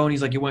 how'd it go? And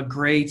he's like, it went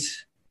great.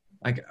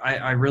 Like,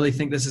 I really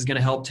think this is going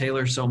to help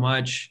Taylor so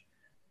much.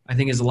 I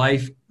think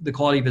the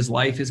quality of his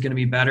life is going to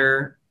be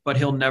better, but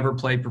he'll never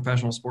play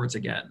professional sports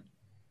again.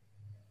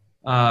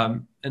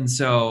 And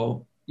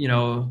so,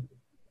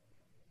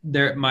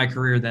 my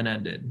career then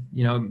ended.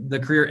 The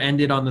career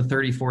ended on the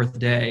 34th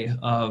day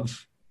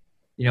of,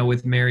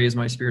 with Mary as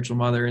my spiritual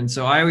mother. And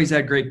so I always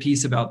had great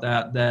peace about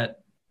that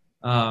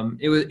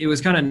it was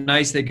kind of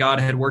nice that God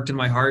had worked in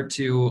my heart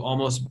to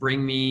almost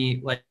bring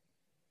me like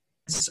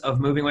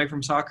of moving away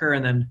from soccer.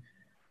 And then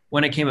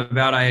when it came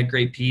about, I had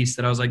great peace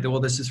that I was like, well,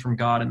 this is from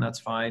God and that's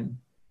fine.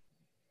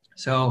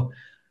 So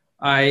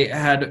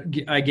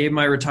I gave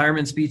my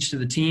retirement speech to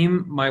the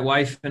team. My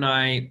wife and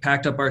I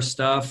packed up our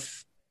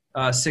stuff.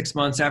 6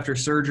 months after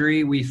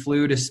surgery, we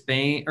flew to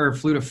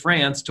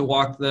France to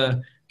walk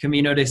the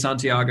Camino de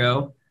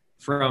Santiago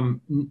from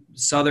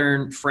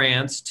southern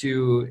France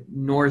to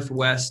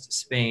northwest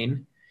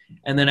Spain.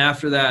 And then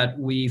after that,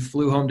 we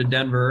flew home to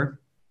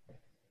Denver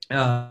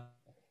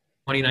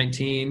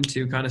 2019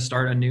 to kind of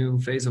start a new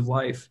phase of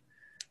life.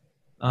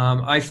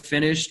 I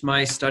finished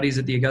my studies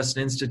at the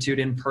Augustine Institute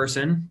in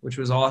person, which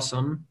was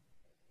awesome.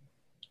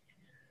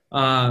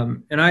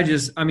 And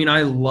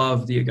I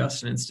love the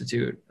Augustine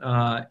Institute.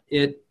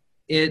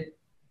 It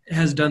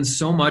has done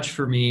so much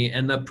for me,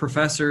 and the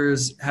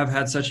professors have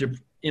had such an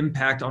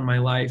impact on my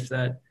life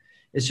that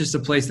it's just a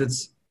place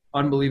that's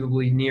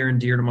unbelievably near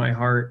and dear to my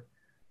heart.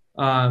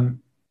 And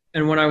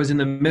when I was in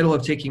the middle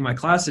of taking my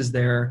classes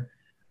there,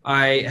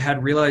 I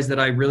had realized that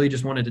I really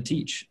just wanted to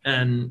teach.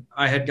 And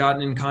I had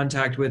gotten in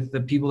contact with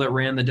the people that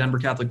ran the Denver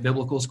Catholic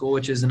Biblical School,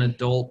 which is an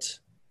adult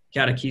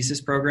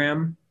catechesis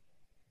program.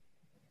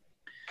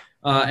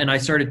 And I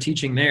started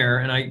teaching there,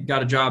 and I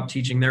got a job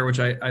teaching there, which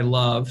I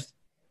loved.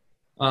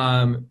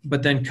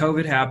 But then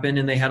COVID happened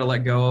and they had to let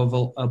go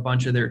of a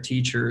bunch of their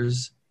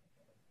teachers.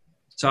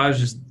 So I was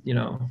just,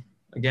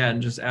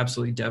 again, just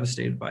absolutely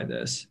devastated by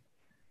this.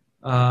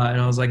 And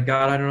I was like,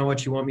 God, I don't know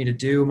what you want me to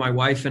do. My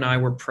wife and I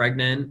were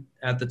pregnant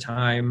at the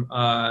time.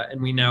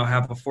 And we now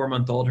have a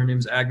 4-month-old. Her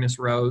name's Agnes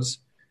Rose.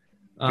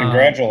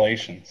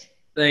 Congratulations.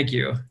 Thank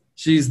you.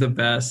 She's the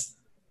best.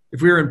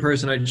 If we were in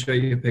person, I'd show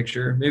you a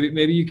picture.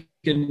 Maybe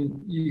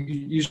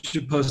you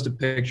should post a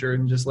picture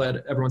and just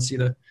let everyone see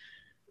how.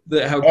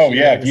 Oh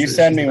yeah. If you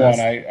send me one,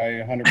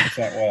 I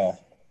 100% will.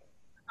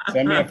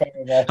 Send me a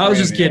photo of all. I was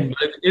just kidding.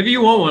 If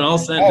you want one, I'll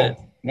send it.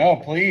 No,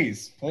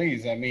 please.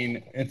 I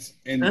mean, it's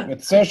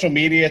with social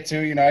media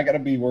too. I got to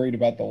be worried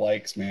about the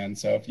likes, man.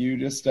 So if you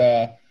just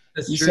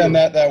send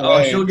that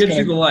way, she'll get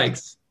you the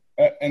likes.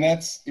 And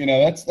that's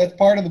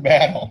part of the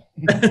battle.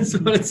 That's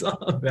what it's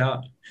all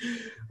about.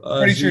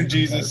 Pretty sure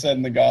Jesus said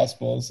in the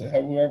Gospels,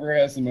 whoever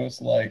has the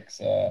most likes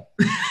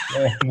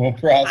will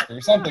prosper,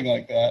 something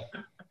like that.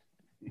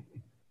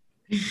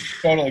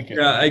 Totally kidding.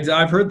 Yeah,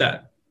 I've heard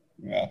that.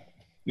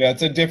 Yeah,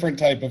 it's a different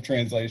type of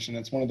translation.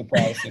 It's one of the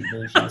Protestant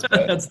versions.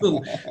 But that's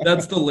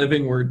the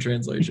Living Word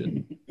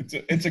translation.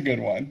 It's a good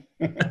one.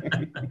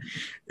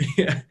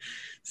 Yeah.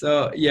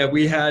 So yeah,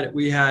 we had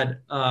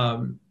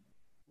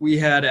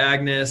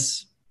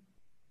Agnes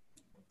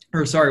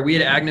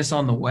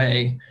on the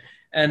way.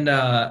 And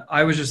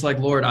I was just like,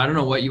 Lord, I don't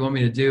know what you want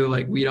me to do.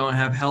 Like, we don't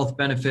have health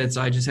benefits.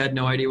 I just had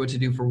no idea what to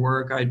do for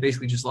work. I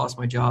basically just lost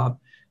my job.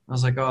 I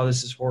was like, oh,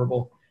 this is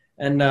horrible.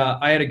 And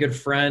I had a good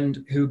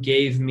friend who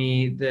gave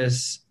me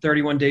this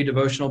 31-day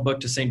devotional book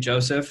to St.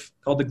 Joseph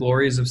called The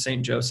Glories of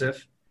St.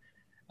 Joseph.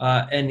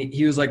 And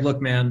he was like, look,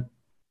 man,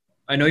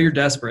 I know you're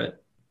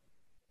desperate.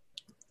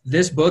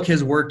 This book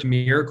has worked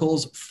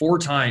miracles 4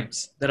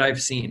 times that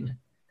I've seen. And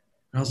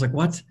I was like,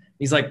 what?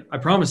 He's like, I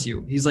promise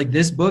you. He's like,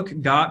 this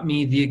book got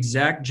me the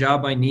exact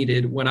job I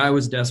needed when I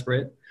was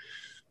desperate.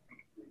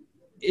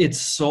 it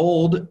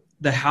sold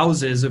the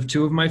houses of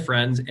two of my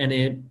friends, and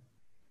it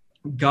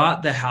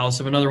got the house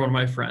of another one of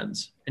my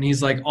friends. And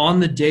he's like, on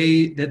the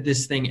day that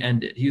this thing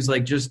ended, he was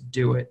like, just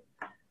do it.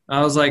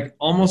 I was like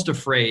almost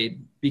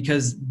afraid,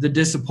 because the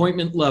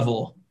disappointment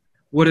level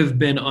would have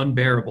been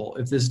unbearable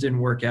if this didn't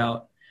work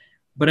out.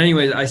 But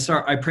anyways,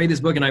 I pray this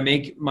book, and I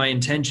make my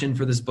intention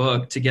for this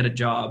book to get a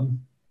job.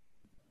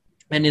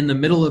 And in the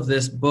middle of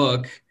this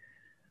book,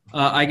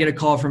 I get a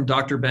call from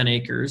Dr. Ben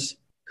Akers,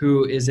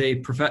 who is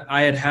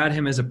I had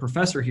him as a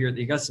professor here at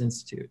the Augusta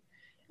Institute.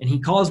 And he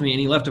calls me, and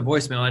he left a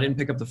voicemail. I didn't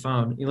pick up the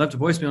phone. He left a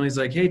voicemail, and he's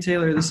like, "Hey,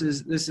 Taylor, this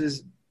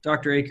is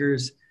Dr.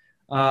 Akers.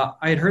 I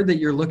had heard that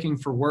you're looking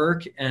for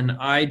work, and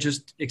I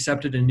just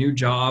accepted a new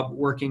job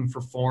working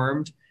for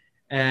Formed,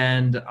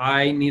 and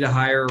I need to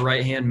hire a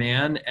right-hand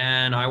man,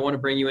 and I want to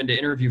bring you in to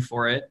interview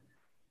for it.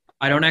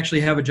 I don't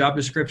actually have a job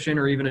description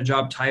or even a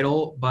job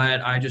title,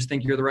 but I just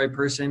think you're the right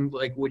person.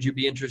 Like, would you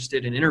be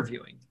interested in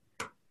interviewing?"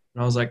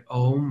 And I was like,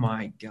 oh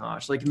my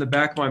gosh. Like, in the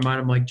back of my mind,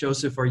 I'm like,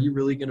 Joseph, are you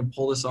really going to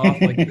pull this off?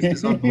 Like, this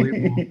is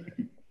unbelievable.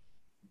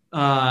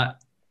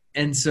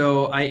 And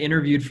so I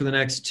interviewed for the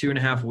next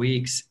 2.5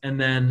 weeks. And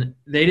then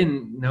they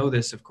didn't know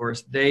this, of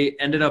course. They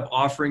ended up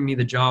offering me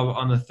the job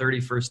on the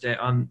 31st day,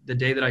 on the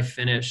day that I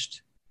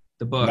finished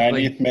the book.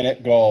 90th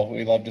minute goal.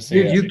 We love to see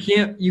it. Dude,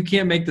 you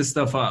can't make this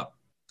stuff up.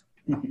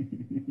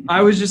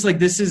 I was just like,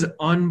 this is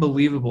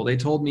unbelievable. They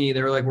told me,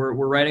 they were like, we're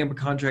writing up a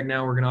contract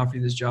now. We're going to offer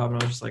you this job.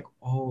 And I was just like,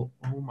 oh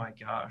my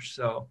gosh.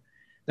 So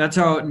that's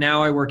how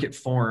now I work at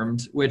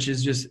Formed, which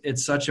is just,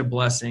 it's such a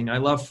blessing. I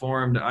love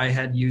Formed. I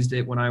had used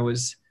it when I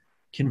was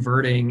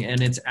converting,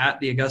 and it's at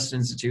the Augusta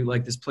Institute,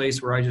 like this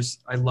place where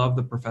I love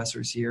the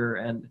professors here,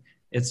 and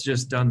it's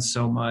just done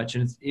so much.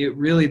 And it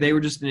really, they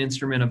were just an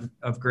instrument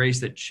of grace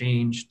that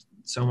changed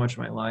so much of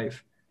my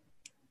life.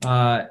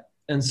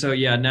 And so,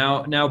 yeah,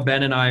 now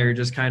Ben and I are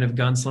just kind of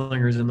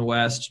gunslingers in the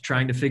West,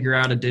 trying to figure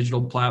out a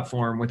digital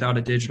platform without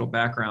a digital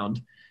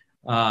background.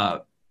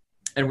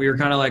 And we were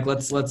kind of like,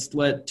 let's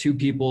let two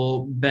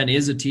people, Ben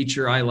is a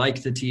teacher, I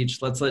like to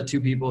teach. Let's let two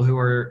people who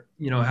are,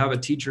 have a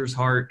teacher's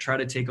heart try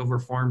to take over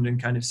Formed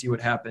and kind of see what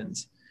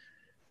happens.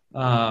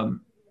 And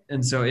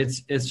so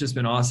it's just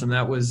been awesome.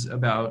 That was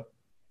about,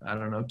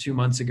 2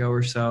 months ago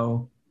or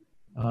so.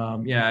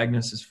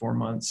 Agnes is 4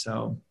 months.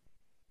 So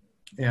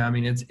yeah, I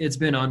mean, it's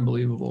been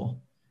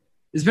unbelievable.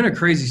 It's been a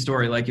crazy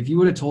story. Like, if you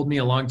would have told me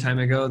a long time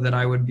ago that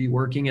I would be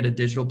working at a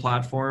digital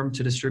platform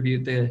to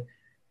distribute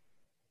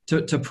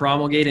to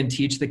promulgate and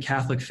teach the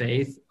Catholic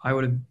faith, I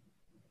would have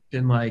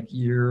been like,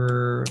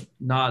 you're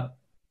not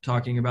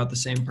talking about the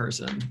same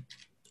person.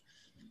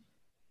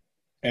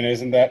 And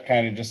isn't that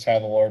kind of just how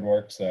the Lord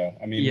works, though?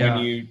 I mean, yeah.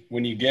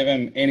 when you give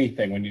him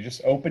anything, when you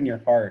just open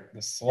your heart,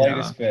 the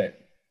slightest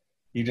bit,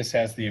 he just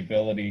has the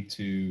ability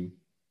to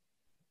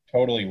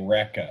totally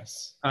wreck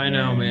us. I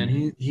know,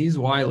 man. He's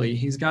wily.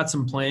 He's got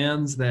some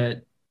plans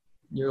that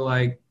you're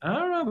like, I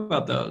don't know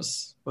about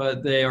those,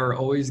 but they are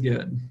always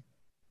good.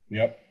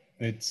 Yep.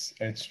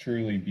 It's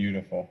truly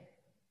beautiful.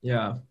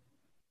 Yeah.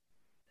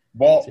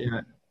 Well,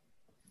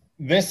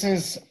 this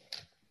is,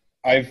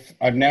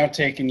 I've now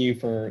taken you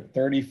for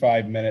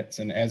 35 minutes.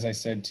 And as I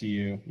said to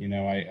you,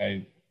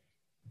 I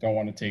don't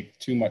want to take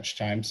too much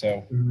time.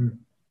 So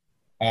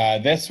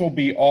this will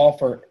be all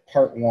for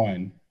part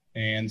one.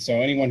 And so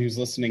anyone who's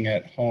listening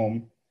at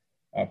home,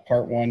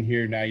 part one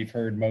here, now you've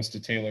heard most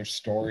of Taylor's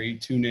story.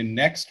 Tune in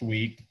next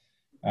week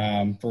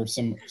for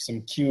some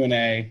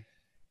Q&A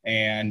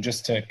and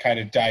just to kind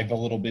of dive a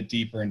little bit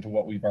deeper into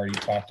what we've already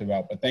talked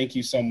about. But thank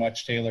you so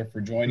much, Taylor,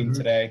 for joining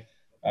today.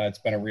 It's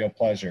been a real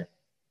pleasure.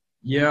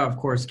 Yeah, of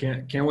course.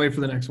 Can't wait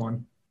for the next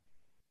one.